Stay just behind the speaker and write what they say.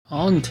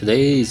On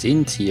today's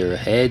Into Your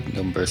Head,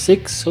 number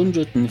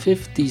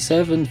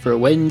 657 for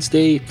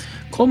Wednesday,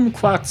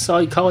 Kumquat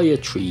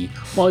Psychiatry.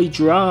 Why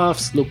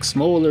giraffes look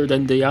smaller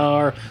than they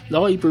are.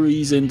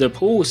 Libraries in the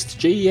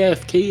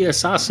post-JFK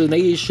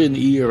assassination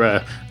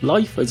era.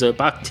 Life as a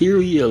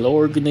bacterial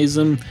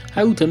organism.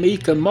 How to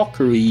make a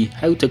mockery.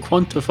 How to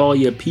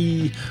quantify a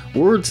P.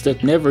 Words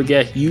that never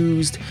get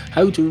used.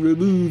 How to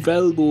remove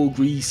elbow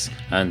grease.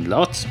 And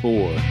lots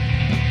more.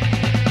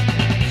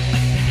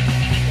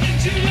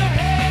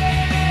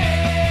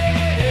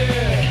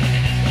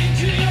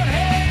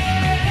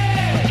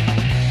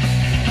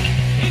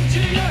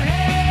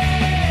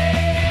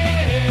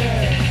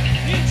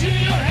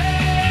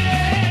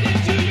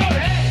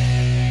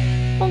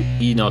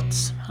 Monkey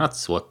nuts,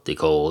 that's what they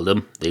call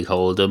them. They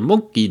call them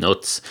monkey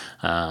nuts.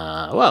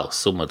 Well,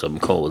 some of them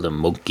call them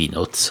monkey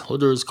nuts.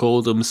 Others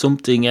call them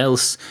something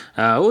else.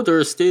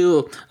 Others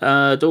still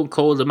don't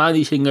call them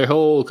anything at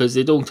all because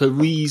they don't have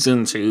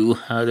reason to.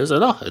 There's a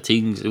lot of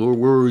things or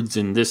words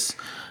in this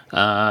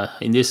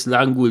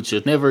language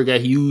that never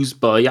get used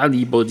by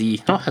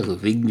anybody, not out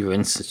of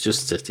ignorance, it's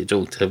just that they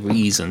don't have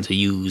reason to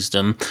use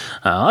them.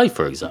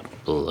 For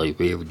example, I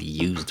rarely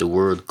use the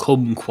word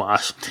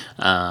kumquat,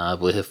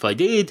 but if I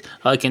did,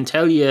 I can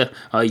tell you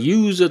I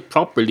use it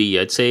properly.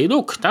 I'd say,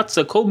 look, that's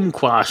a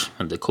kumquat,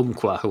 and the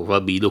kumquat will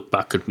probably look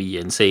back at me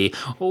and say,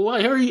 oh,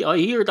 I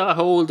hear that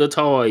all the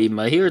time.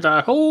 I hear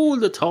that all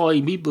the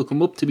time. People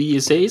come up to me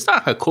and say, is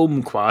that a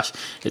kumquat?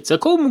 It's a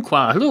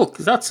kumquat. Look,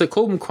 that's a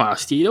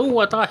kumquat. Do you know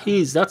what that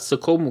is? That's a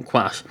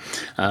kumquat.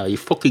 You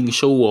fucking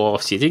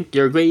show-offs. You think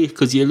you're great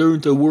because you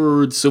learned a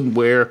word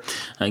somewhere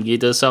and you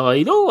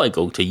decide, I'm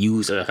going to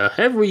use it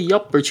every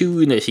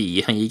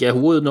opportunity, and you get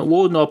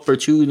one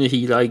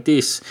opportunity like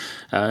this.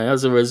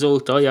 As a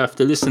result, I have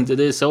to listen to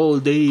this all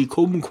day.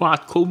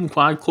 Kumquat,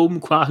 kumquat,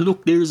 kumquat.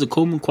 Look, there's a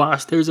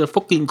kumquat. There's a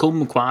fucking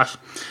kumquat.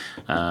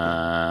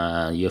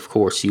 Of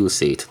course, you'll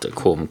say to the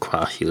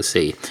kumquat, you'll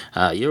say,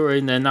 you're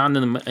an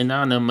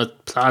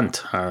inanimate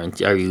plant,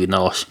 are you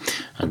not?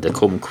 And the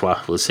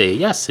kumquat will say,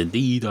 yes,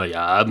 indeed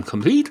I am.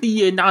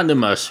 Completely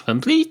inanimate.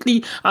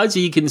 Completely, as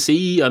you can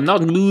see, I'm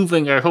not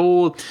moving at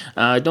all.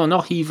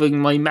 Not even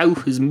my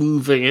mouth is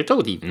moving. I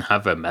don't even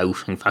have a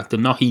mouth. In fact,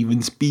 I'm not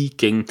even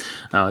speaking.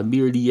 I'm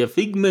merely a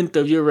figment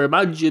of your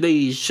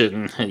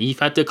imagination. You've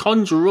had to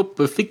conjure up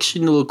a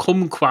fictional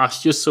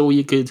kumquat just so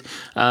you could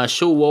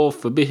show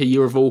off a bit of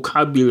your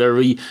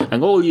vocabulary,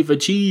 and all you've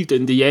achieved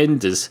in the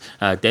end is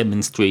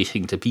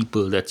demonstrating to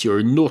people that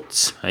you're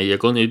nuts. You're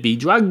going to be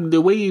dragged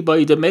away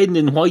by the men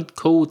in white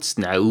coats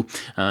now,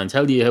 and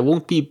tell you it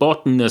won't be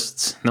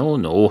botanists. No,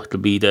 it'll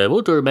be the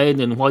other men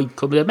in white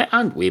coats,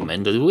 and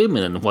women, the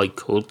women in white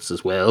coats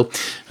as well.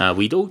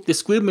 We don't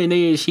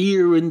discriminate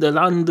here in the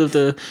land of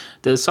the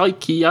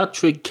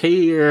psychiatric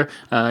care.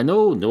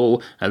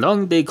 No,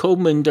 along they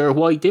come in their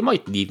white. They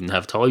mightn't even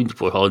have time to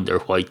put on their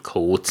white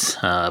coats,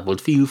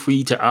 but feel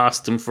free to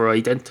ask them for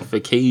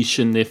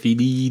identification if you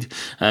need.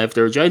 If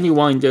they're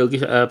genuine,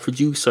 they'll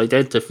produce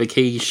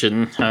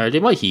identification. They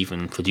might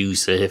even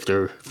produce, if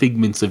they're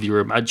figments of your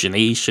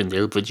imagination,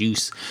 they'll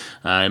produce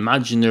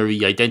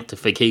imaginary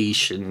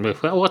identification.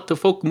 Well, what the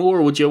fuck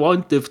more would you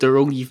want if they're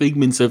only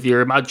figments of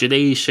your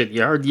imagination?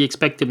 You hardly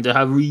expect them to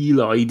have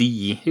real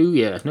ID. Oh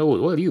yeah, no,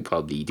 well you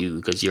probably do,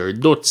 because you're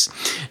nuts.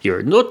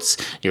 You're nuts.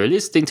 You're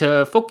listening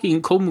to a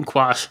fucking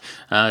kumquat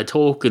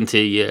talking to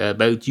you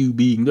about you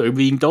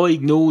being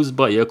diagnosed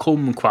by a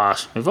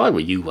kumquat. If I were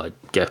you, I'd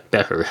get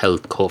better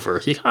health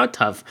cover. You can't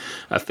have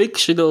a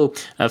fictional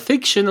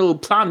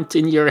plant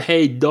in your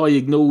head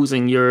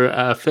diagnosing your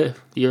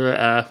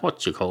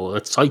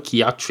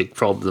psychiatric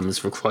problems,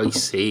 for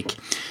Christ's sake.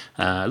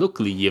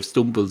 Luckily, you've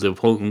stumbled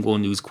upon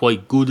one who's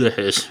quite good at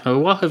it.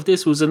 What if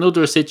this was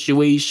another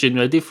situation,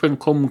 a different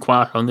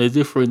kumquat on a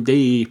different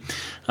day?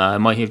 I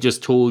might have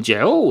just told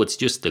you, it's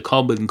just a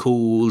common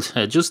cold.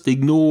 Just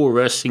ignore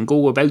it and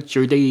go about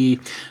your day.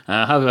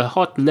 Have a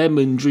hot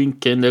lemon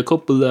drink and a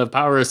couple of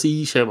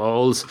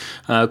paracetamols.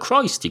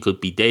 Christ, you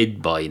could be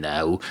dead by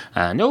now.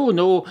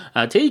 No,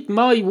 take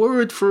my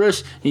word for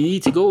it. You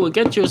need to go and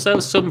get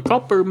yourself some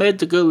proper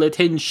medical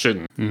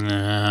attention.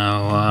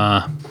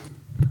 Now,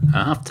 I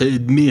have to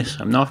admit,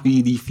 I'm not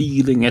really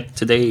feeling it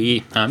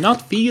today. I'm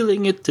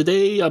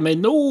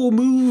in no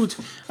mood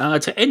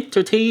to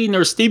entertain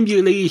or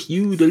stimulate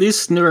you, the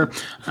listener.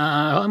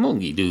 I'm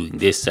only doing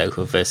this out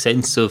of a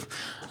sense of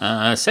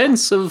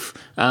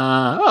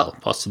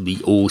possibly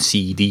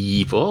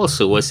OCD, but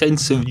also a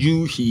sense of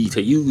duty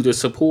to you, the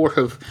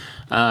supportive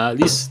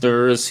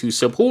listeners who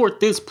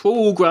support this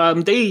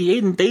program day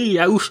in, day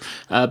out.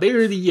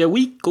 Barely a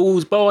week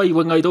goes by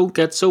when I don't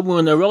get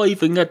someone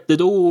arriving at the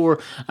door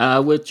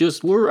with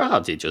just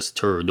word. They just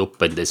turn up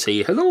and they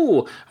say,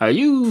 hello, are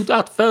you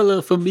that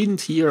fella from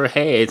Into Your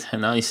Head?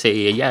 And I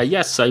say,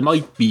 yes, I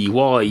might be.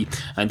 Why?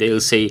 And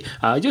they'll say,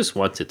 I just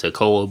wanted to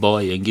call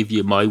by and give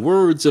you my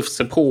words of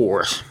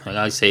support. it. And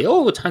I say,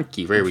 oh, thank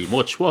you very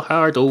much. What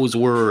are those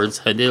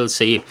words? And they'll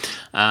say,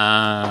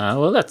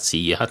 well, let's see,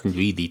 you hadn't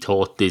really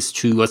thought this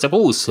through. I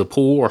suppose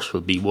support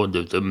would be one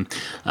of them.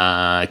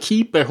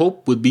 Keep it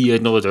up would be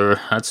another.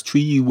 That's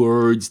 3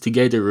 words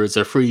together as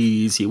a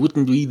phrase. You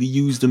wouldn't really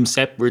use them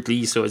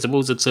separately, so I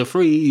suppose it's a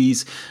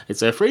phrase.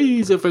 It's a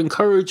phrase of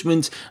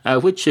encouragement,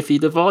 which if you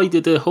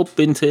divided it up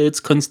into its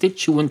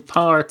constituent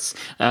parts,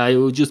 it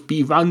would just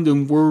be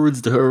random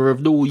words that are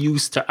of no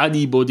use to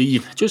anybody.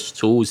 Just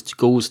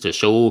goes to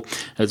show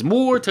there's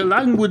more to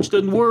language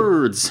than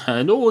words.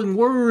 Knowing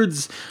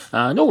words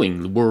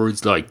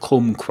like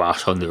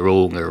kumquat on their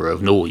own are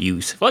of no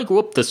use. If I go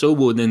up to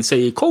someone and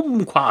say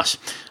kumquat,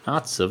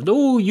 that's of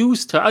no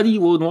use to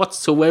anyone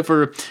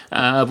whatsoever.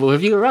 But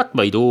if you're at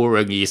my door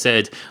and you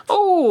said,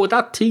 oh,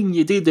 that thing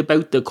you did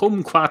about the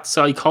Kumquat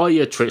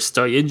psychiatrist,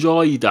 I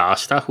enjoyed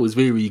that. That was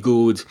very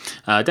good.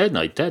 Then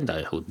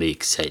that would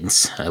make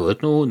sense.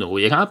 But no,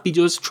 you can't be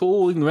just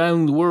throwing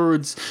around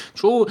words.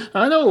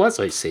 I know, as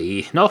I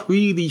say, not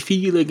really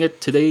feeling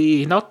it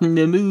today. Not in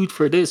the mood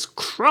for this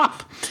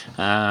crap.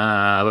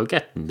 We're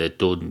getting it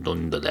done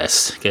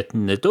nonetheless.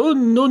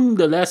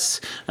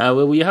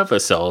 Well, we have a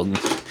song.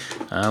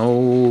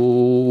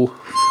 Oh.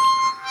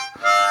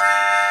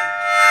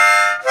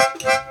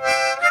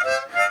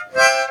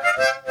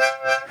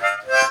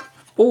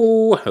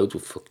 Oh, how the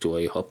fuck do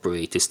I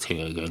operate this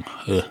thing again?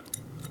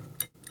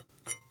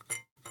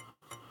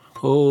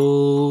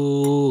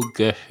 Oh,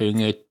 getting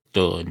it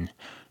done.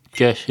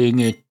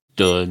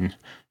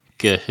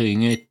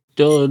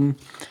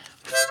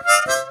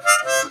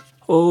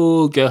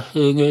 Oh,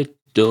 getting it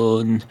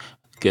done.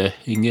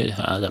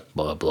 That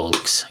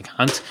blokes.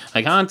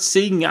 I can't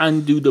sing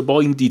and do the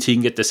bindy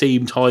thing at the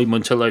same time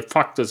until I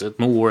practice it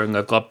more and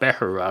I've got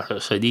better at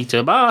it. I need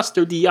to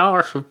master the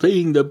art of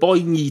playing the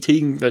bindy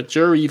thing that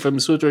Jerry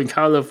from Southern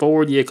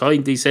California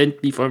kindly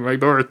sent me for my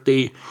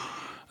birthday.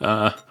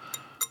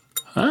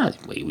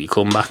 Anyway, we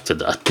come back to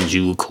that in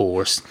due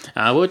course.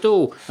 But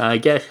no,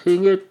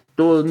 getting it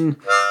done.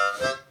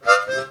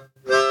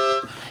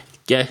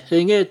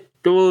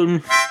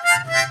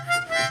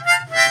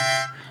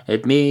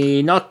 It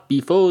may not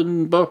be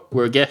fun, but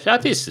we're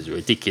this is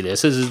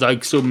ridiculous. This is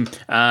like some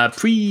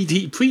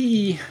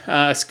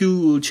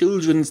school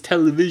children's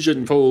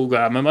television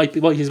program. It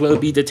might as well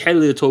be the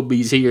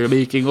Teletubbies here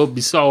making up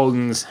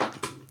songs.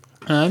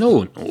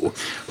 No.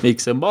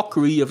 Makes a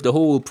mockery of the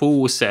whole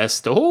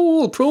process. The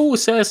whole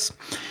process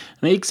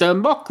makes a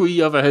mockery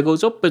of it. It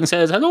goes up and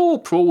says, hello,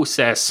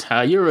 process.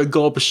 You're a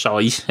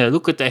gobshite.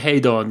 Look at the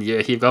head on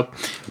you.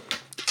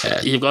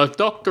 You've got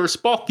Dr.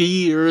 Spock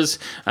ears,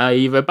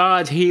 you've a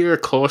bad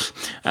haircut,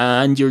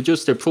 and you're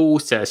just a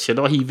process. You're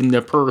not even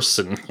a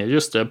person. You're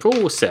just a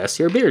process.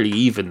 You're barely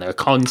even a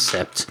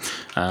concept.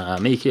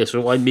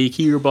 So I'm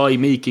hereby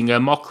making a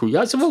mockery.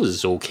 I suppose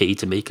it's okay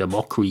to make a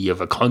mockery of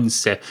a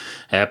concept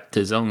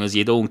as long as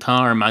you don't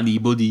harm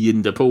anybody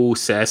in the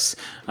process.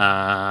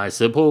 I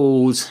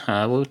suppose.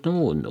 Well,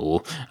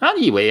 no.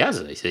 Anyway, as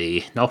I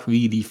say, not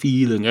really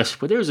feeling it.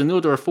 But there's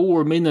another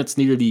 4 minutes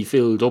nearly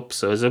filled up,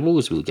 so I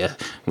suppose we'll get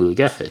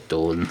it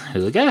done.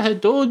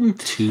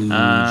 2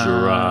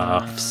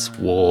 giraffes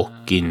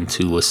walk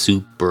into a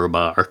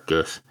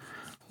supermarket.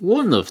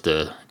 One of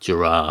the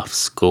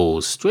giraffes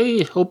goes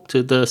straight up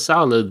to the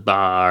salad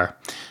bar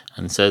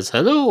and says,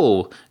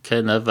 hello,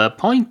 can I have a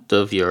pint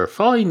of your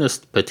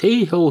finest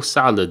potato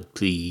salad,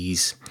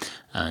 please?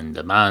 And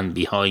the man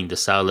behind the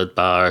salad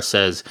bar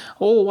says,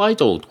 oh, I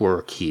don't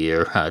work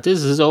here.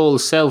 This is all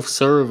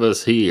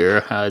self-service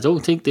here. I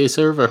don't think they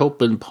serve it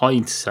up in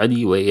pints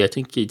anyway. I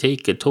think you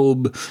take a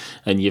tub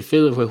and you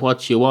fill it with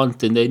what you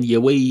want and then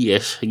you weigh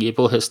it and you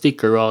put a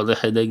sticker on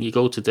it and then you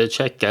go to the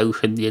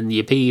checkout and then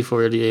you pay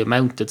for the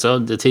amount that's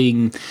on the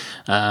thing.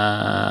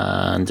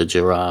 And the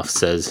giraffe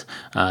says,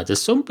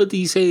 does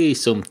somebody say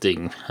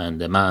something? And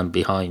the man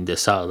behind the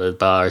salad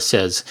bar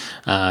says,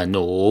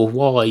 no,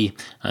 why?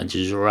 And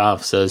the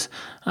giraffe says,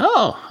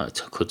 oh, I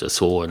could have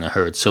sworn I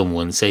heard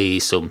someone say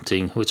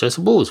something, which I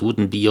suppose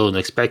wouldn't be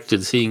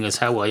unexpected seeing as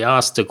how I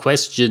asked the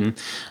question.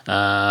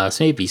 So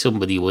maybe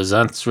somebody was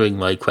answering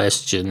my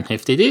question.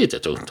 If they did, I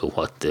don't know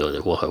what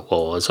it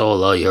was.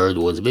 All I heard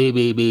was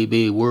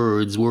baby,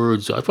 words.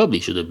 I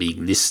probably should have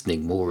been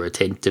listening more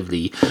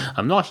attentively.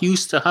 I'm not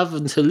used to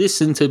having to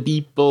listen to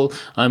people.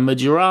 I'm a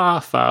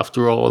giraffe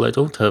after all. I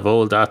don't have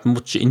all that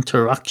much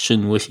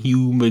interaction with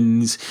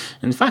humans.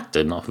 In fact,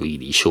 I'm not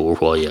really sure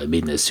why I'm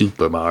in a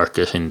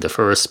supermarket in the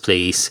first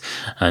place.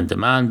 And the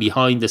man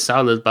behind the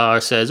salad bar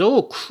says,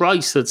 oh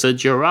Christ, it's a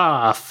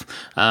giraffe.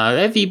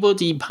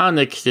 Everybody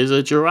panic, there's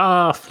a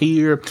giraffe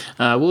here.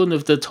 One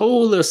of the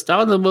tallest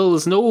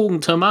animals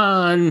known to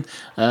man.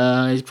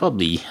 It's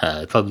probably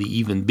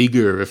even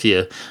bigger if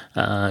you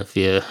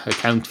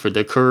account for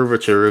the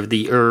curvature of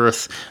the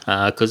earth,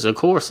 because of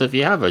course if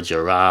you have a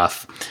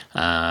giraffe,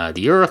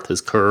 the earth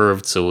is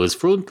curved, so his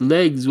front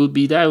legs would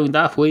be down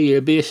that way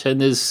a bit and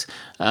his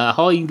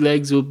hind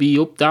legs would be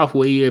up that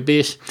way a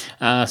bit,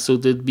 so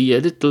there'd be a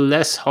little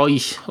less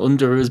height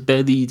under his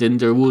belly than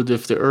there would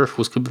if the earth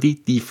was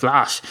completely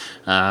flat.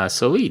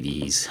 So really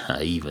he's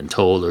even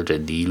taller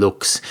than he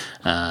looks.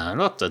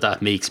 Not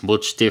that makes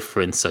much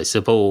difference, I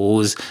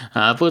suppose.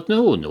 But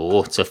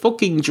no, it's a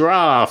fucking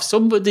giraffe.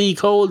 Somebody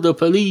call the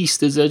police.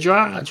 There's a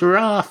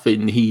giraffe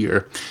in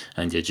here.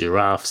 And the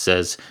giraffe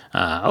says,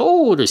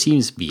 there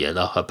seems to be a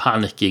lot of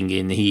panicking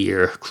in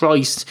here.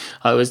 Christ,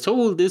 I was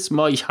told this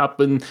might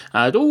happen.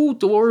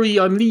 Don't worry,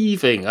 I'm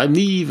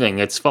leaving.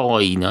 It's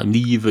fine, I'm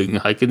leaving.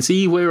 I can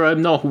see where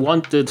I'm not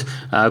wanted.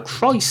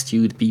 Christ,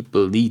 you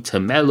people need to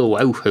mellow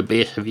out a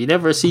bit. Have you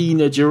never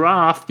seen a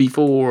giraffe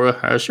before?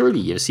 Surely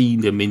you've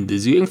seen them in the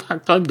zoo. In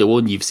fact, I'm the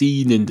one you've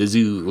seen in the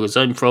zoo, because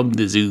I'm from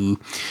the zoo.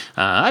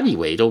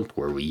 Anyway, don't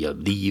worry,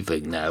 I'm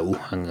leaving now.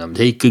 And I'm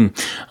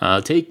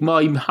take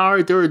my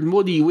hard-earned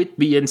money with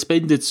me and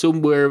spend it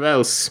somewhere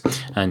else.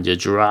 And the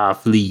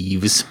giraffe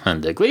leaves,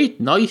 and a great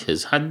night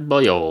is had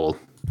by all.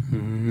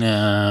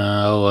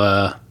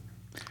 Now,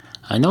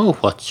 I know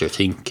what you're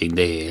thinking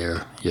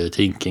there. You're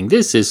thinking,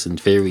 this isn't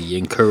very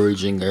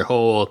encouraging at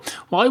all.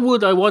 Why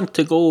would I want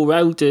to go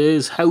round to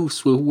his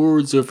house with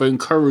words of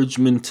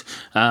encouragement,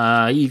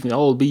 even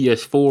albeit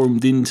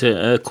formed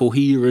into a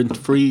coherent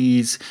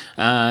phrase,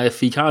 if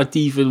he can't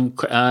even,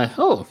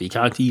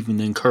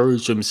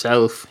 encourage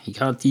himself? He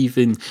can't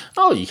even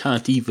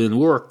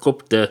work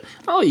up the,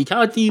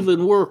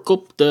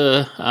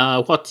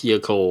 what do you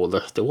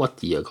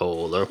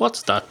call her?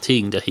 What's that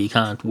thing that he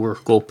can't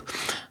work up?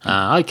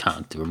 I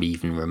can't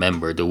even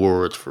remember the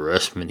word for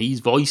it. When he's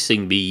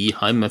voicing me,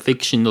 I'm a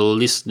fictional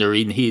listener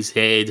in his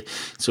head,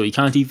 so he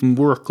can't even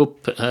work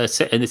up a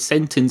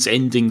sentence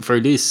ending for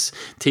this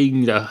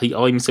thing that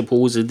I'm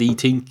supposedly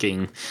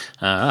thinking.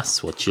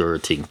 That's what you're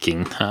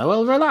thinking.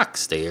 Well,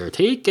 relax there.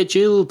 Take a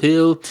chill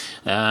pill.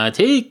 It's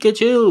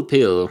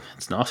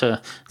not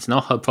a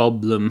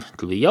problem.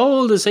 It'll be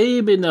all the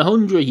same in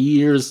 100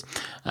 years.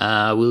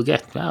 We'll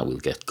get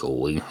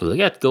going.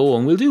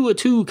 We'll do a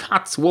 2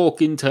 cats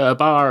walk into a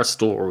bar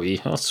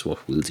story. That's what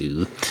we'll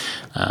do.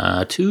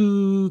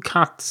 2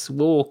 cats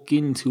walk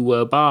into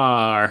a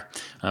bar.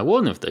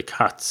 One of the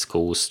cats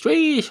goes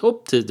straight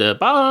up to the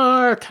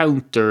bar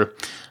counter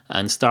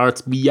and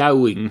starts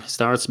meowing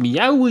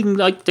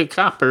like the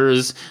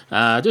clappers,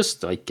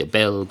 just like a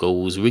bell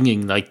goes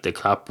ringing like the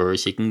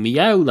clappers. You can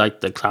meow like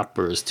the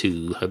clappers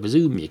too. I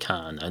presume you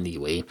can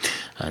anyway.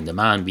 And the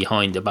man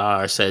behind the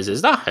bar says,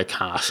 "Is that a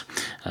cat?"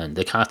 And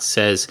the cat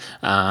says,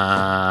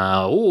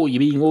 you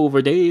mean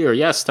over there?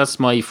 Yes, that's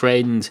my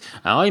friend.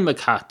 I'm a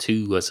cat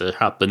too, as it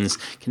happens.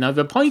 Can I have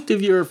a pint of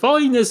your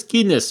finest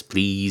Guinness,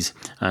 please?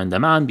 And the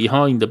man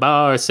behind the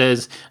bar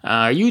says,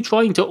 "Are you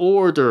trying to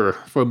order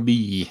from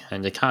me?"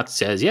 And the cat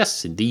says,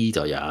 "Yes, indeed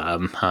I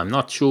am. I'm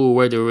not sure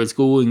whether it's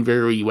going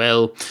very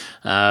well.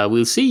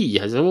 We'll see.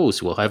 I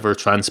suppose whatever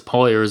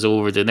transpires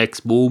over the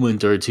next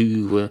moment or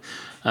two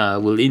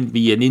will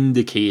be an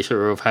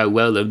indicator of how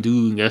well I'm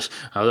doing it.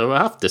 Although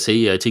I have to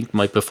say, I think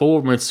my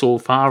performance so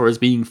far is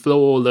being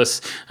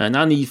flawless, and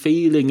any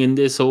failing in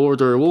this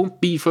order won't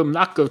be from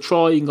lack of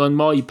trying on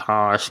my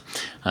part."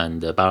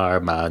 And the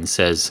barman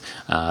says,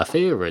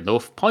 "Fair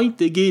enough.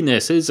 Pint of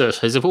Guinness, is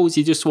it? I suppose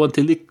you just want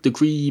to lick the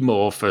cream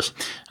off it."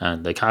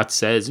 And the cat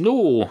says,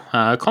 "No,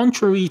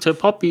 contrary to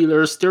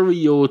popular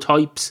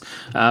stereotypes,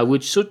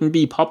 which shouldn't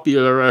be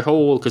popular at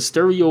all, because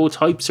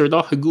stereotypes are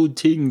not a good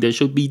thing. They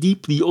should be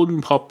deeply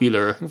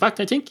unpopular. In fact,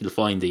 I think you'll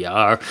find they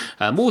are.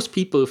 Most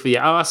people, if you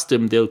ask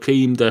them, they'll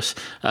claim that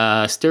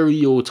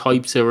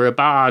stereotypes are a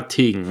bad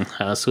thing.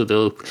 So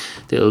they'll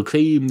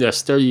claim that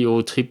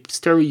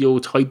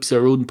stereotypes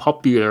are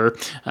unpopular.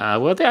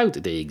 Well, how do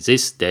they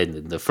exist then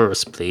in the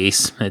first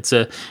place? It's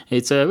a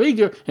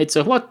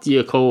what do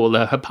you call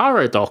a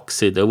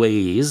paradox in a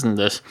way, isn't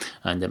it?"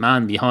 And the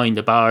man behind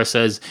the bar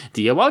says,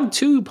 "Do you want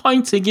 2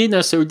 pints of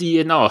Guinness or do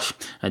you not?"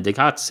 And the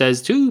cat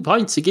says, "2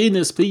 pints of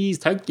Guinness, please,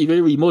 thank you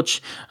very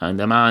much." And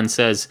the man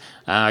says,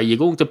 "Are you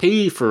going to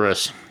pay for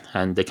it?"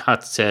 And the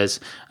cat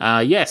says,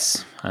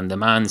 "Yes." And the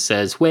man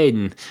says,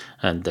 "When?"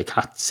 And the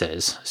cat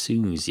says, "As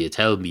soon as you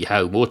tell me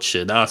how much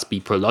and ask me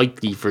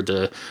politely for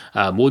the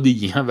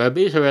money. Have a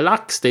bit of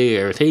relax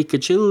there. Take a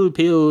chill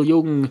pill,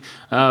 young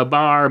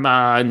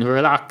barman.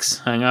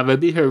 Relax and have a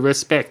bit of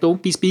respect.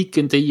 Don't be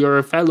speaking to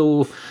your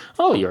fellow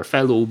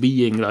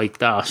being like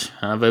that.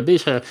 Have a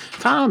bit of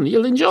calm.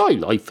 You'll enjoy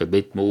life a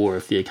bit more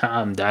if you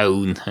calm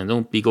down and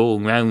don't be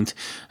going round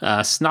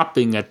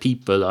snapping at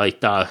people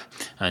like that."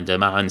 And the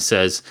man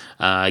says,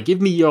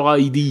 "Give me your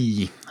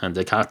ID." And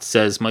the cat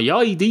says, "My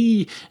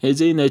ID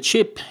is in a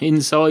chip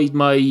inside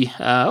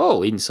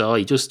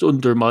inside, just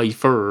under my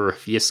fur.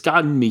 If you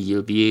scan me,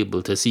 you'll be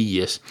able to see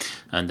it."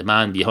 And the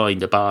man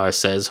behind the bar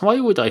says, why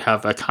would I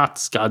have a CAT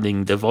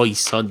scanning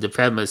device on the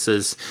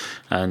premises?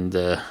 And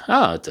the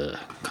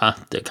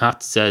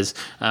cat says,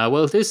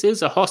 well, this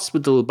is a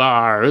hospital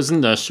bar,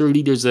 isn't it?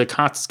 Surely there's a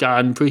CAT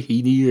scan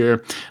pretty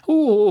near.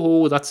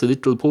 Oh, that's a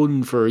little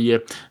pun for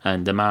you.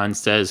 And the man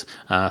says,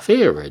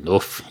 fair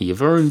enough.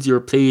 You've earned your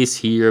place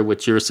here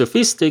with your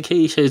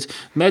sophisticated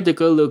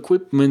medical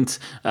equipment,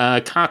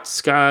 CAT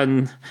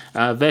scan,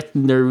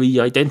 veterinary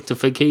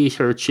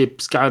identificator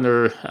chip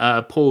scanner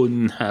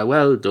pun.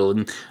 Well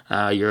done.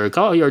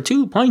 Your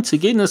 2 pints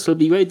of Guinness will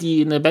be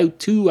ready in about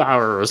 2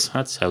 hours.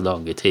 That's how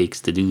long it takes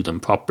to do them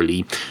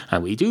properly.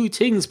 And we do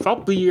things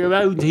properly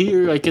around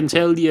here, I can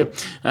tell you.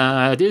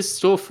 This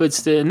stuff,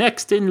 it's the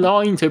next in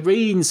line to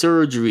brain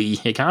surgery.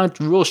 You can't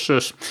rush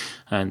it.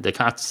 And the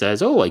cat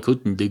says, oh, I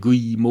couldn't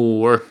agree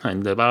more.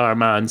 And the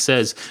barman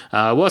says,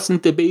 I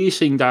wasn't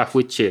debating that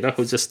with you. That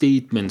was a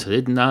statement. I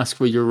didn't ask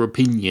for your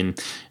opinion.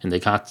 And the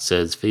cat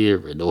says, fair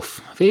enough,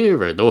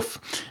 fair enough.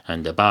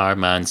 And the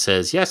barman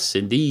says, yes,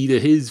 indeed,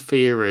 it is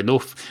fair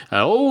enough.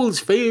 All's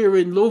fair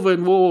in love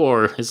and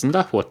war. Isn't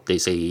that what they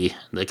say?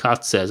 And the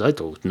cat says, I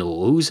don't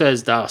know. Who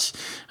says that?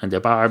 And the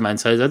barman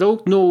says, I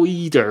don't know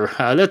either.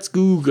 Let's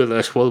Google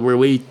it while we're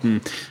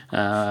waiting.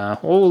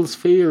 All's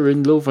fair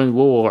in love and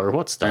war.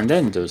 What's that? And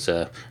then there's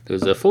a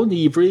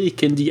funny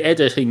break in the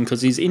editing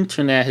because his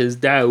internet is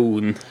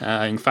down.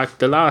 In fact,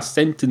 the last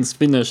sentence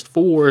finished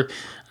 4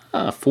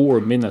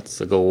 minutes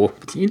ago,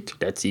 but the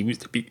internet seems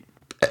to be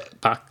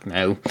back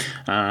now.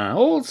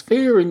 All's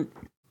fair in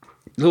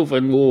love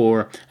and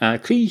war.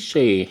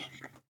 Cliche.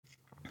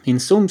 In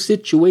some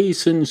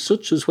situations,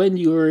 such as when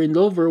you are in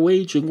love or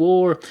waging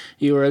war,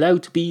 you are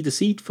allowed to be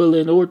deceitful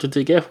in order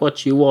to get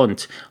what you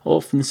want,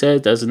 often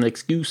said as an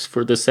excuse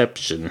for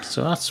deception.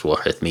 So that's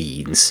what it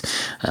means.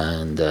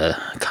 And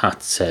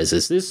Cat says,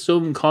 is this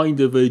some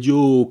kind of a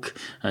joke?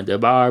 And the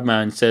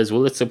barman says,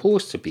 well, it's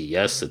supposed to be,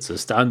 yes. It's a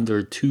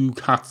standard 2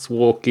 cats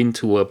walk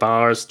into a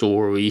bar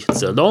story.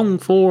 It's a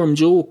long-form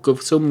joke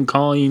of some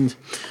kind.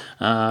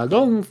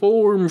 Long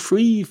form,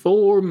 free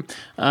form.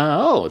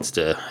 It's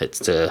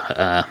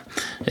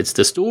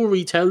the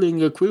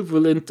storytelling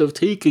equivalent of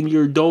taking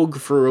your dog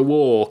for a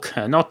walk.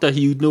 Not that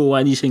you know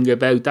anything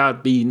about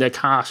that being a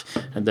cat.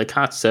 And the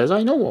cat says,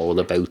 I know all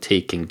about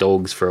taking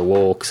dogs for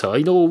walks. I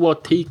know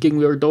what taking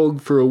your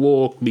dog for a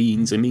walk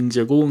means. It means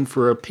you're going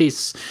for a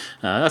piss.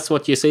 That's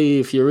what you say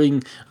if you're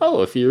in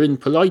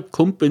polite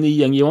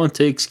company and you want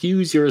to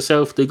excuse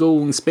yourself to go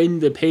and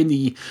spend a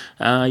penny.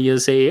 You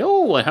say,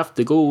 I have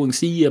to go and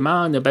see a man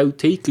about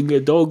taking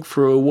a dog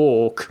for a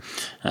walk.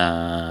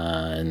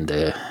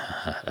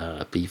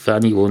 If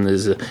anyone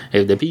is,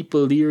 if the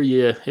people near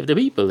you, if the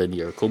people in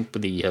your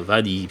company have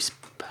any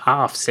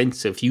half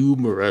sense of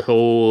humour at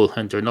all,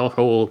 and they're not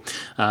all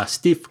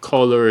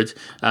stiff-collared,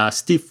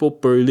 stiff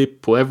upper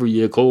lip, whatever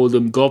you call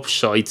them,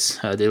 gobshites,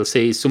 they'll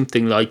say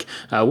something like,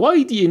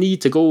 why do you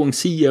need to go and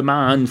see a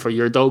man for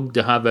your dog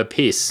to have a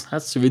piss?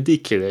 That's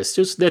ridiculous.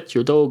 Just let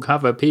your dog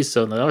have a piss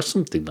on it, or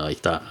something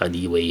like that.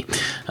 Anyway,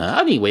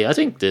 I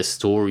think this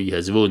story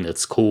has run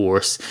its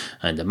course,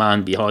 and the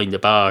man behind the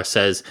bar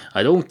says,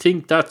 I don't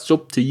think that's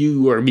up to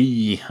you or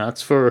me.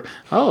 That's for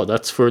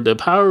the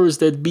powers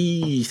that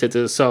be to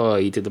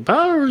decide. The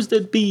powers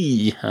that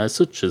be,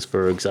 such as,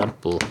 for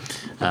example,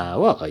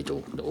 I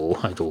don't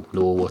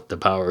know what the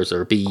powers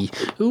are be.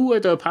 Who are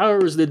the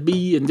powers that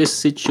be in this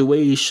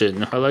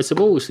situation? Well, I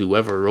suppose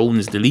whoever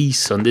owns the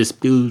lease on this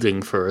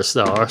building, for a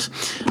start,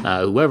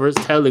 whoever's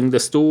telling the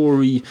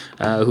story,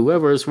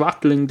 whoever's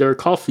rattling their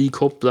coffee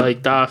cup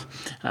like that,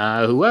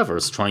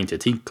 whoever's trying to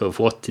think of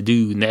what to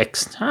do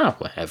next,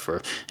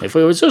 whatever. If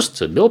it was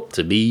just up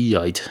to me,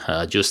 I'd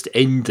just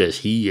end it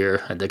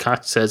here. And the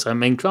cat says,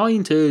 I'm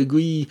inclined to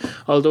agree,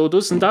 although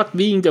doesn't that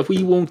mean that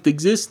we won't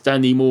exist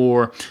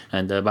anymore?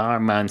 And the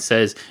barman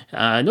says,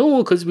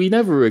 no, because we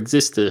never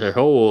existed at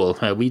all.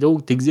 We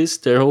don't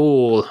exist at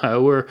all.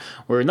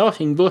 We're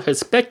nothing but a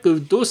speck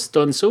of dust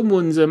on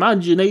someone's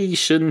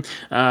imagination.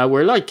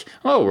 We're like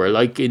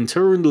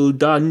internal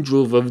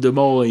dandruff of the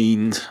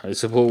mind, I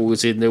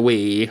suppose, in a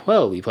way.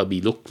 Well, we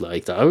probably look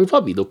like that. We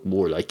probably look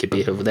more like a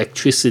bit of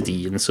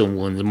electricity in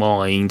someone's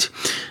mind,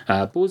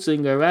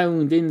 buzzing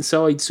around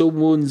inside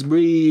someone's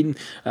brain.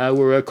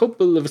 We're a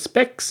couple of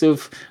specks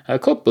of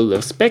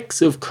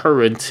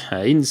current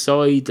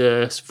inside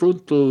the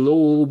frontal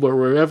lobe or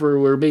wherever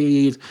we're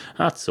made.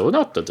 That's so.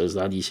 Not that there's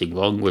anything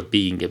wrong with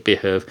being a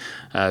bit of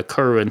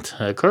current.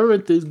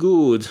 Current is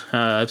good.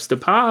 It's the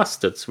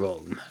past that's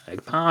wrong.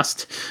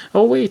 Past.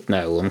 Oh wait,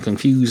 now I'm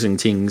confusing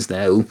things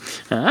now.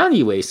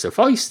 Anyway,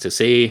 suffice to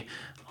say,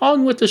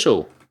 on with the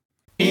show.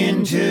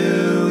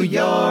 Into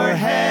your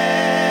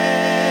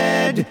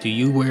head. head. Do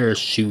you wear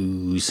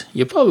shoes?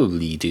 You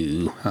probably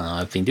do.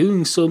 I've been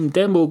doing some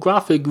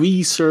demographic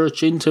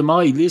research into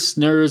my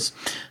listeners,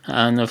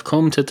 and I've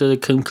come to the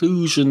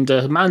conclusion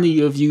that many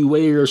of you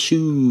wear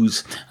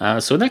shoes.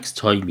 So next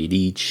time you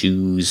need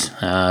shoes,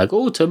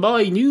 go to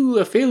my new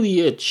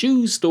affiliate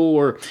shoe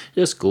store.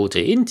 Just go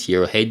to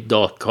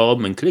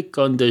intoyourhead.com and click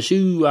on the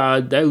shoe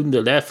ad down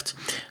the left,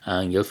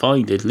 and you'll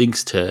find it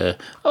links to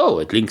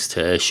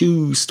a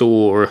shoe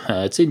store.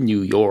 It's in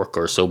New York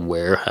or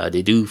somewhere.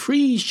 They do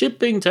free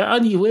shipping to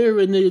anywhere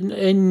in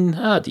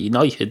the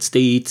United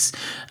States.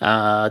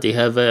 They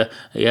have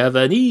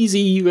an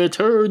easy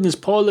returns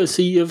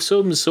policy of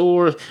some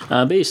sort.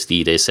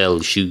 Basically, they sell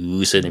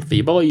shoes, and if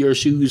you buy your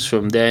shoes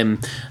from them,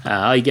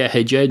 I get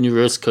a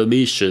generous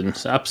commission.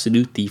 It's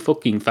absolutely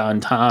fucking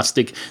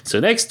fantastic. So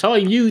next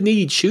time you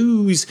need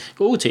shoes,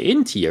 go to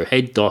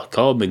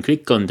intoyourhead.com and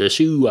click on the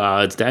shoe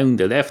ads down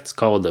the left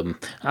column.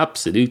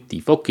 Absolutely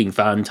fucking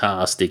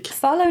fantastic.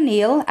 Follow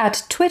Neil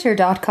at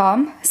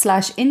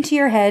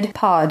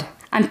twitter.com/intoyourheadpod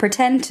and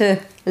pretend to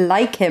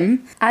like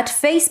him at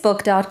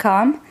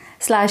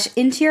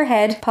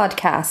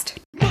facebook.com/intoyourheadpodcast.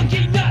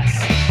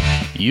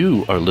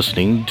 You are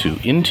listening to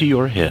Into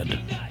Your Head,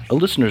 a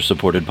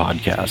listener-supported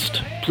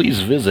podcast.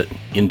 Please visit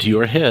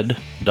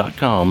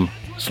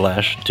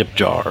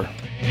intoyourhead.com/tipjar.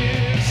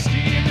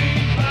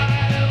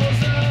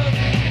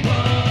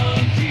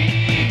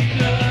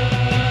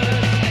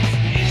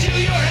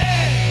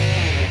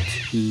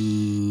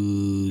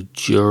 Two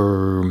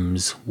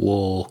germs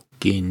walk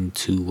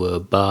into a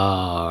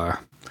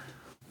bar.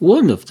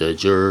 One of the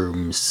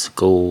germs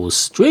goes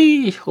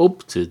straight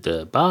up to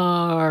the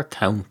bar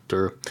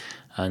counter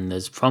and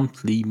is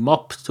promptly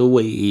mopped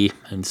away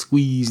and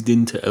squeezed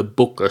into a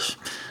bucket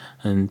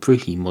and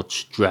pretty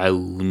much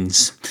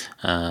drowns.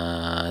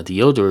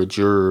 The other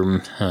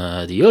germ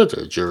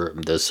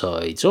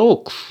decides, oh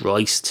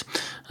Christ,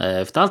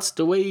 if that's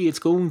the way it's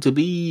going to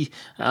be,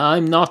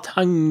 I'm not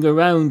hanging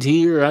around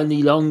here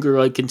any longer.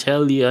 I can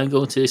tell you, I'm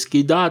going to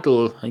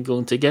skedaddle. I'm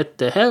going to get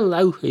the hell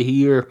out of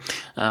here.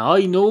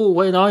 I know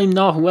when I'm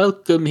not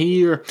welcome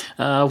here.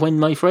 When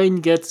my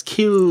friend gets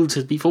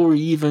killed before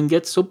he even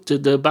gets up to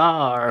the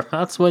bar,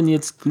 that's when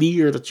it's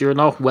clear that you're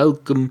not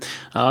welcome.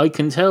 I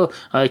can tell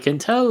a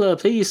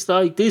place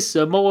like this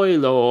a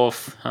mile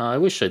off. I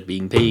wish I'd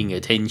been paying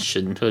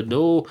attention, but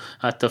no,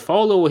 had to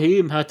follow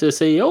him, had to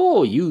say,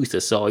 oh, you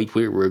decide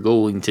where we're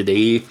going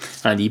today,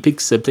 and he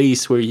picks a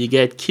place where you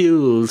get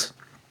killed.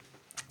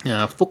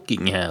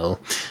 Fucking hell.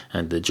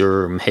 And the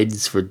germ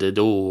heads for the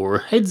door,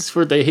 heads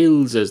for the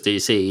hills, as they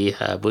say.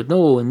 But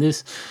no, in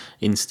this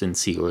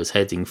instance, he was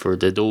heading for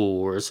the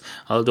doors.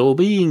 Although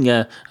being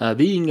a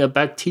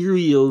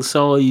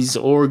bacterial-sized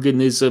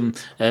organism,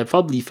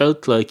 probably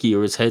felt like he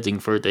was heading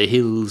for the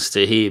hills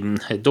to him.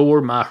 A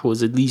doormat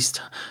was at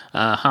least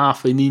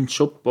half an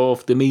inch up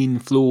off the main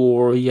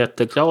floor. He had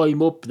to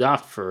climb up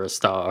that for a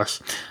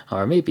start.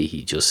 Or maybe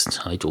he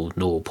just, I don't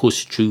know,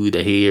 pushed through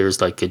the hairs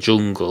like a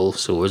jungle,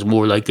 so it was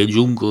more like a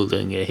jungle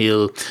than a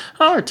hill.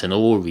 Hard to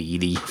know,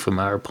 really, from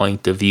our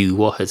point of view,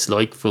 what it's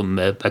like from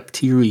a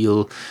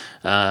bacterial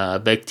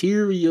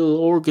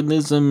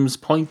organism's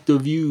point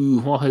of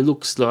view, what it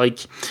looks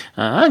like.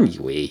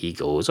 Anyway, he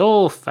goes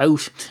off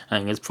out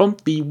and is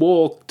promptly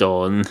walked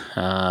on.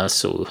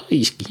 So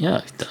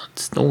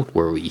don't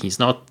worry, he's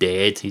not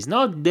dead. He's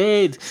not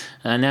dead.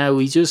 And now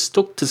he's just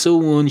stuck to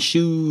someone's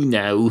shoe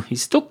now.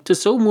 He's stuck to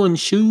someone's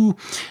shoe,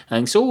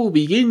 and so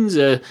begins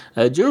a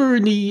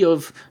journey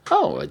of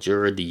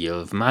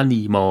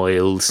many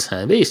miles.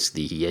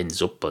 Basically, he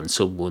ends up on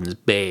someone's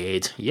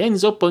bed.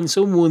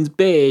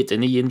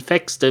 And he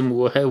infects them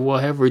with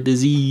whatever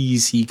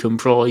disease he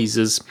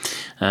comprises.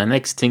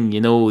 Next thing you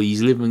know,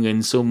 he's living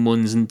in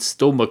someone's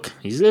stomach.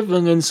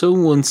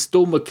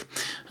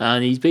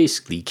 And he's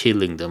basically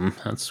killing them.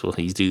 That's what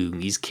he's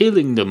doing. He's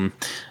killing them.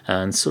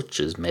 And such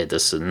is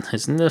medicine.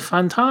 Isn't it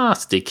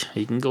fantastic?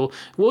 You can go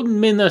 1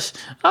 minute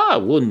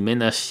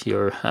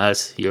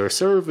you're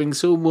serving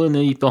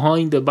someone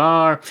behind the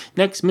bar.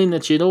 Next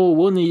minute,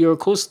 one of your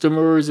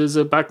customers is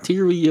a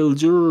bacterial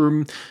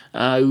germ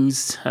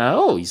he's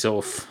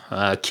off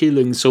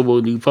killing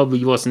someone who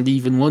probably wasn't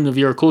even one of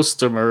your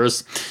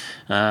customers.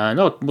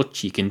 Not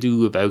much you can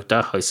do about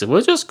that, I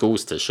suppose. It just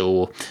goes to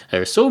show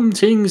there's some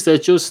things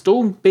that just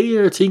don't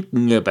bear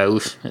thinking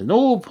about. There's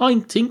no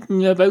point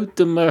thinking about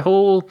them at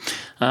all.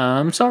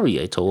 I'm sorry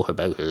I talk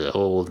about it at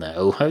all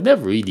now. I've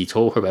never really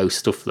talked about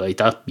stuff like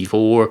that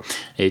before.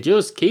 It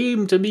just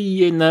came to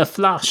me in a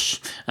flash.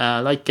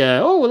 Like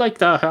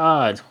that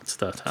ad. What's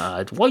that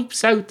ad?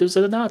 Wipes out. There's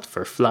an ad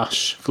for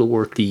Flash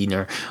floor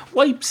cleaner.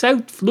 Wipes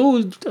out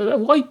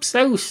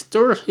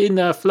dirt in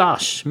a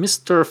flash.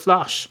 Mr.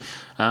 Flash.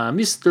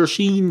 Mr.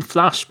 Sheen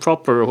Flash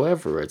Proper,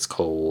 whoever it's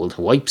called,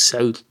 wipes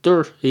out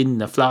dirt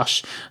in a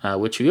flash,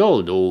 which we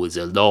all know is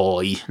a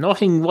lie.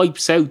 Nothing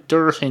wipes out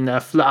dirt in a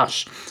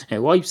flash. It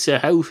wipes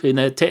it out in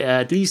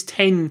at least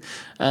 10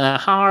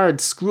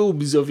 hard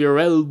scrubs of your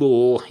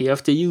elbow. You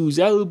have to use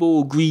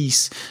elbow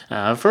grease.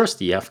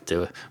 First you have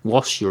to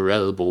wash your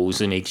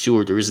elbows and make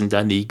sure there isn't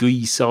any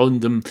grease on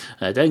them.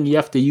 Then you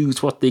have to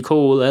use what they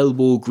call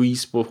elbow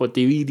grease, but what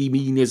they really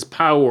mean is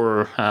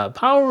power.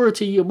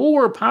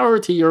 More power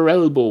to your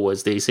elbow,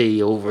 as they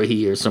say over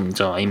here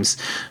sometimes,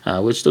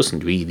 which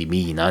doesn't really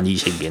mean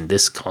anything in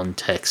this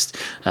context.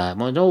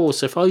 But no,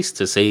 suffice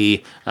to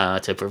say,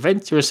 to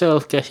prevent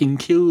yourself getting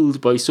killed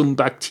by some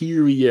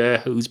bacteria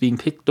who's been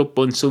picked up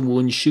on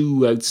someone's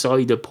shoe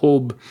outside a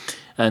pub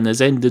and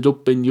has ended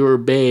up in your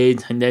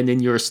bed and then in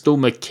your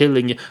stomach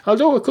killing you.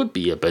 Although it could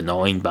be a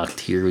benign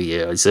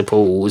bacteria, I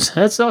suppose.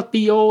 Let's not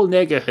be all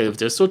negative.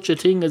 There's such a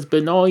thing as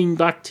benign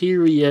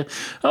bacteria.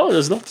 Oh,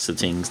 there's lots of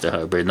things that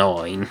are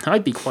benign.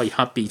 I'd be quite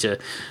happy to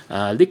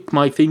lick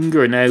my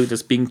finger now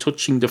that's been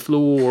touching the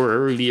floor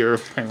earlier,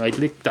 and I'd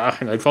lick that,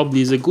 and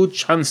probably there's a good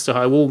chance that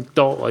I won't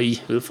die.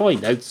 We'll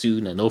find out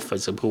soon enough, I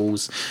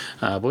suppose.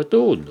 But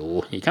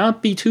no, you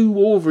can't be too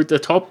over the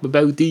top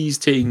about these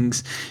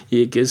things.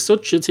 There's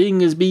such a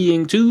thing as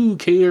being too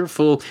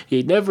careful.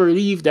 You'd never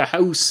leave the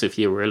house if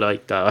you were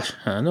like that.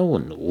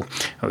 No.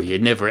 Or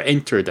you'd never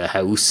enter the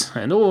house.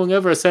 No one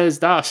ever says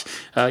that.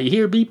 You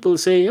hear people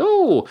say,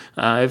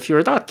 if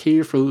you're that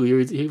careful,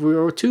 if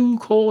you're too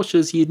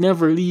cautious, you'd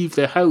never leave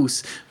the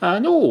house.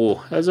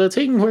 No, there's a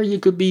thing where you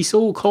could be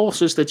so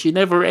cautious that you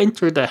never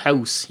enter the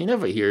house. You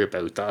never hear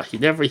about that. You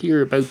never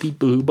hear about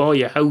people who buy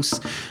a house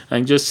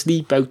and just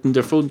sleep out in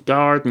the front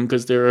garden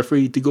because they're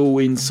afraid to go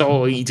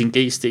inside in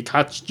case they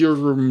catch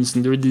germs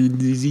and the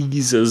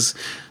diseases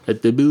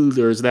that the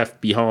builders left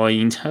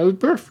behind.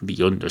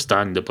 Perfectly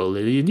understandable.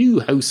 In a new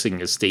housing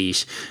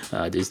estate,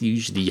 there's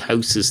usually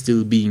houses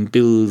still being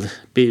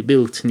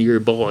built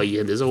nearby,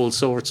 and there's all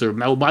sorts of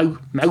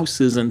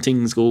mouses and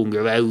things going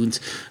around.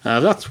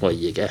 That's why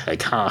you get a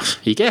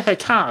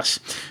cat.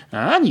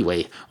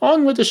 Anyway,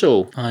 on with the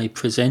show. I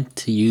present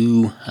to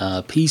you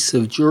a piece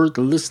of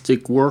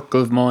journalistic work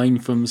of mine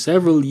from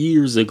several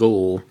years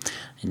ago,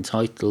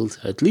 entitled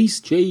 "At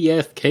least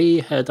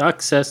JFK had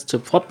access to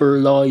proper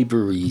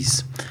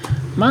libraries."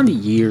 Many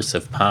years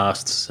have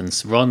passed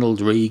since Ronald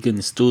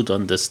Reagan stood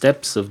on the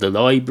steps of the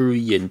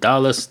library in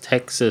Dallas,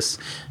 Texas,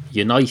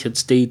 United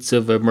States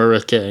of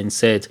America, and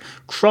said,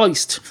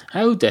 "Christ,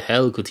 how the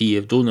hell could he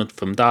have done it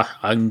from that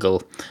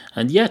angle?"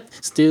 And yet,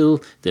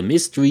 still, the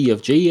mystery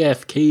of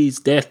JFK's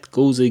death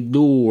goes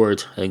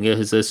ignored, and it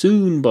is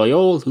assumed by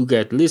all who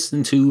get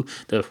listened to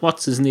that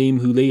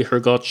what's-his-name who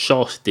later got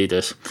shot did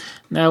it.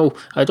 Now,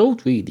 I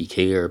don't really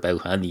care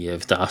about any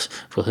of that,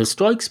 but it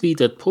strikes me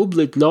that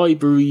public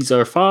libraries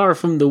are far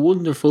from the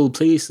wonderful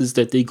places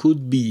that they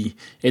could be.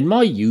 In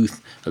my youth,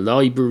 a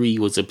library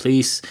was a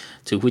place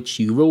to which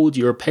you rode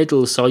your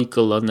pedal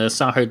cycle on a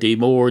Saturday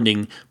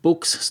morning,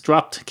 books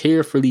strapped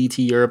carefully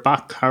to your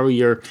back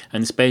carrier,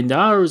 and spend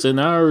hours and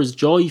hours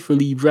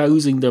joyfully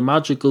browsing the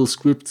magical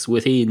scripts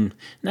within.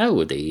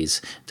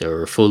 Nowadays,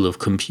 they're full of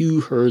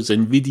computers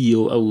and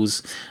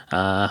videos,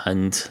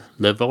 and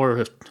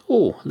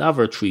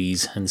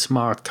lavatories and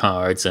smart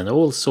cards and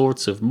all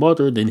sorts of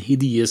modern and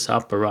hideous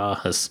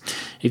apparatus.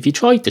 If you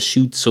tried to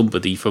shoot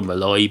somebody from a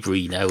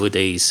library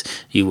nowadays,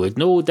 you would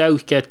no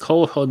doubt get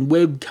caught on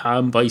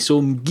webcam by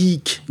some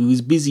geek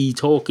who's busy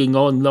talking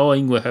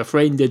online with a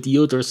friend at the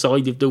other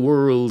side of the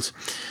world.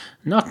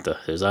 Not that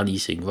there's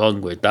anything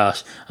wrong with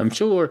that. I'm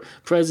sure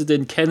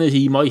President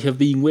Kennedy might have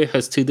been with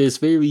us to this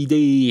very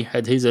day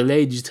had his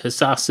alleged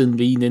assassin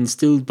been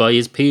instilled by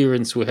his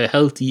parents with a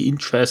healthy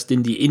interest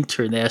in the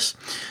internet,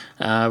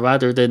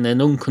 rather than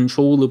an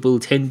uncontrollable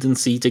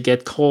tendency to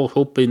get caught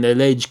up in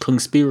alleged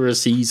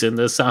conspiracies and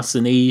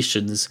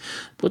assassinations.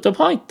 But the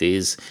point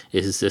is,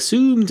 it is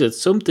assumed that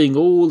something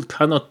old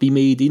cannot be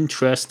made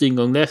interesting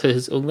unless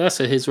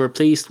it is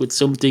replaced with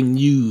something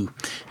new.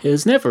 It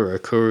has never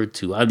occurred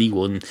to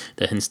anyone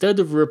that instead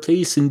of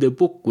replacing the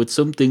book with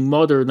something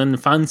modern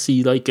and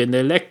fancy like an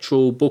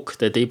electro book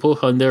that they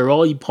put on their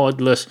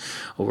iPodlet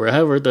or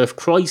wherever the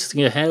Christ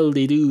in hell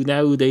they do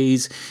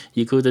nowadays,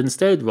 you could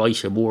instead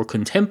write a more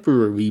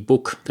contemporary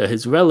book that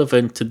is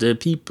relevant to the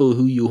people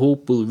who you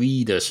hope will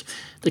read it.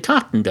 The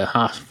Cat in the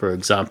Hat, for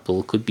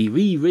example, could be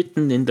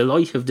rewritten in the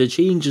light of the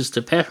changes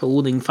to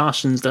pet-owning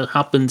fashions that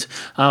happened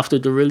after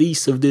the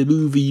release of the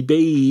movie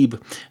Babe,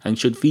 and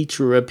should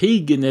feature a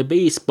pig in a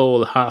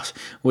baseball hat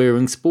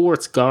wearing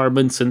sports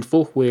garments and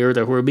footwear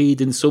that were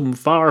made in some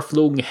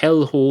far-flung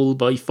hellhole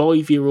by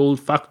 5-year-old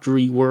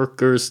factory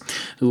workers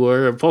who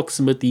are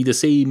approximately the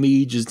same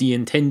age as the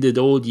intended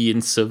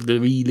audience of the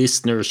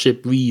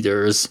re-listenership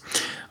readers.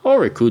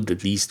 or it could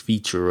at least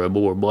feature a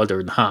more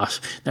modern hat.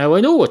 Now,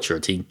 I know what you're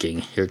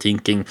thinking. You're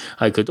thinking,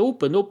 I could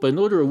open up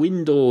another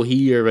window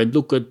here and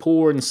look at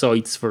porn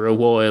sites for a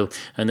while,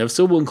 and if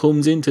someone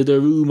comes into the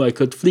room, I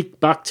could flick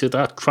back to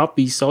that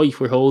crappy site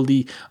with all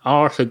the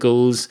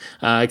articles,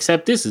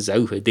 except this is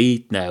out of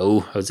date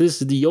now, as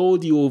this is the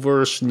audio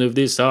version of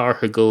this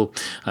article,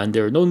 and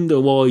they're none the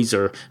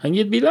wiser, and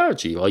you'd be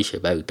largely right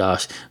about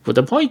that. But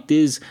the point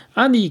is,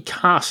 any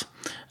cat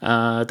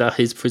that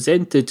is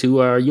presented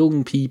to our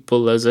young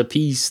people as a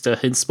piece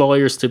that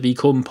inspires to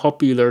become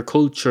popular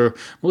culture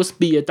must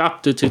be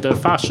adapted to the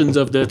fashions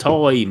of the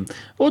time.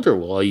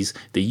 Otherwise,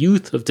 the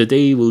youth of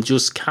today will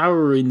just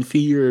cower in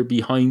fear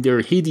behind their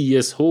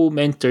hideous home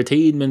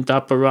entertainment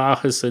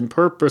apparatus and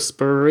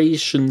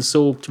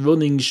perspiration-soaked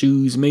running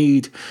shoes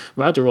made,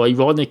 rather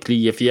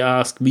ironically if you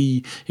ask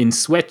me, in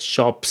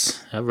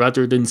sweatshops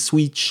rather than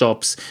sweet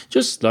shops,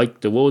 just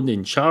like the one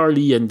in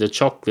Charlie and the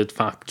Chocolate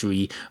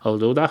Factory,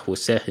 although that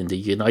was set in the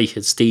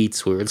United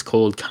States where it's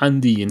called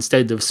candy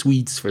instead of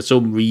sweets for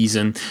some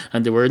reason,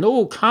 and there were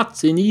no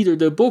cats in either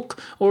the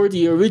book or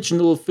the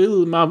original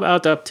film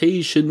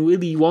adaptation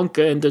Willy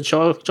Wonka and the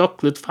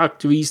Chocolate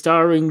Factory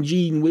starring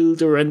Gene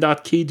Wilder and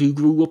that kid who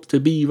grew up to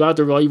be,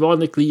 rather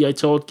ironically I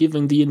thought,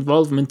 given the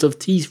involvement of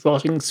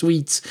teeth-rotting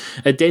sweets,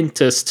 a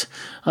dentist.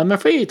 I'm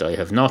afraid I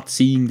have not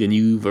seen the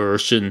new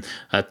version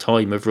at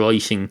time of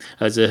writing,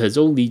 as it has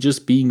only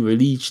just been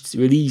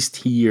released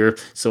here,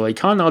 so I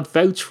cannot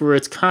vouch for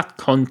its cat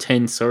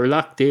contents or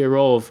lack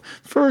thereof.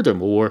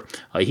 Furthermore,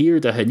 I hear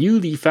that a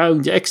newly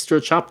found extra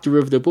chapter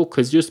of the book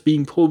has just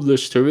been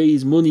published to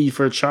raise money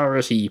for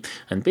charity,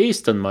 and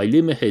based on my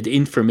limited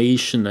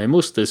information, I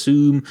must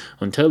assume,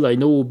 until I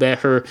know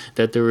better,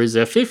 that there is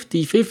a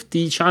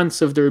 50-50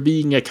 chance of there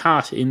being a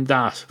cat in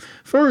that.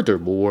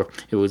 Furthermore,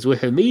 it was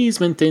with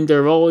amazement in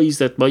their eyes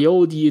that my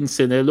audience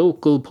in a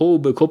local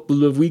pub a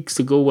couple of weeks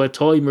ago at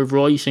time of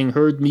writing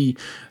heard me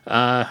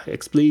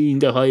explain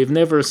that I have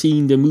never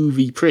seen the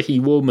movie Pretty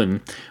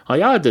Woman. I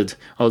added,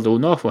 although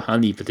not with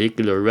any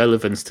particular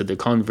relevance to the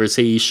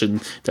conversation,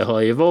 that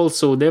I have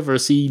also never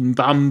seen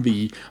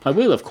Bambi. I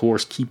will of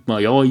course keep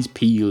my eyes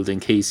peeled in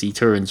case he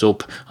turns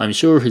up. I'm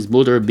sure his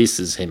mother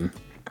misses him.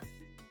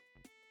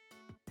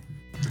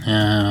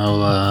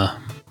 Now,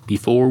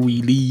 before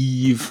we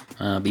leave,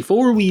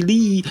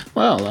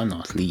 well, I'm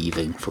not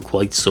leaving for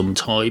quite some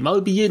time.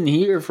 I'll be in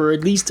here for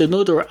at least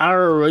another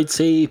hour, I'd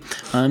say.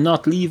 I'm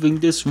not leaving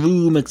this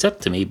room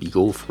except to maybe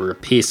go for a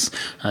piss.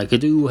 I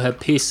could do a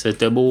piss at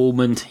the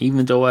moment,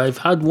 even though I've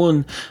had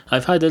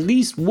at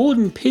least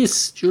one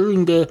piss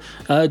during the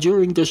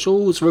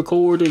show's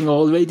recording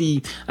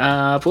already.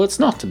 But it's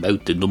not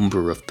about the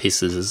number of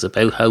pisses, it's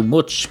about how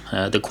much,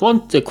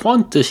 the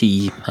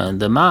quantity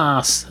and the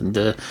mass and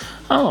the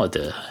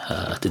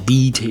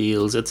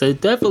details. It's a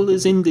devil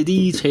is in the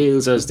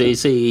details, as they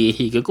say.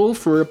 He could go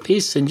for a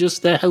piss and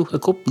just let out a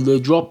couple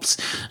of drops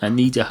and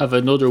need to have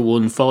another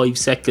one 5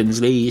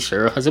 seconds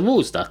later. I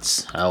suppose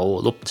that's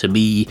all up to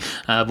me.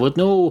 But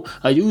no,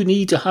 I do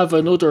need to have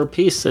another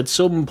piss at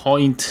some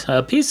point.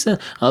 I'll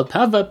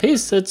have a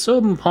piss at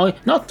some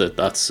point. Not that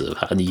that's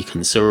any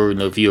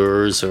concern of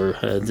yours or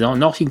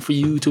nothing for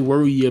you to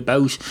worry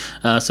about.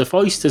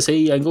 Suffice to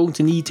say, I'm going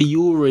to need to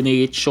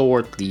urinate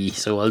shortly,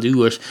 so I'll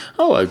do it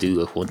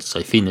once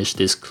I finish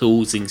this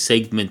closing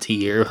segment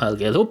here. I'll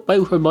get up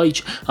out of my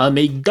I'll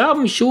make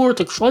damn sure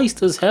to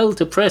Christ as hell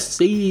to press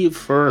save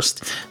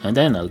first, and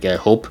then I'll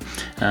get up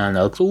and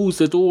I'll close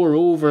the door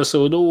over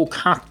so no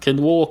cat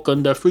can walk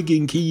on the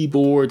frigging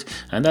keyboard,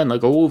 and then I'll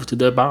go over to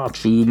the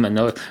bathroom and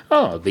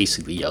I'll piss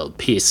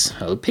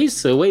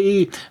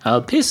away.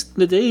 I'll piss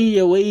the day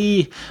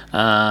away,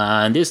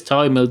 and this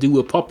time I'll do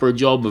a proper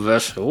job of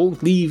it. I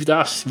won't leave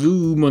that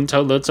room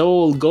until it's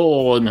all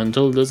gone,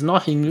 until there's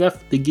nothing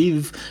left to give.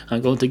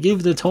 I'm going to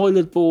give the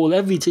toilet bowl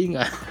everything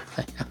I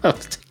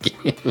have to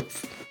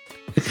give.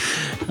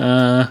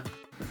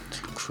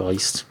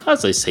 Christ.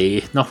 As I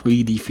say, not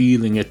really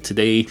feeling it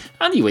today.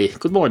 Anyway,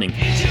 good morning.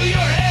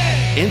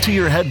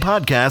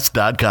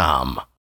 IntoYourHeadPodcast.com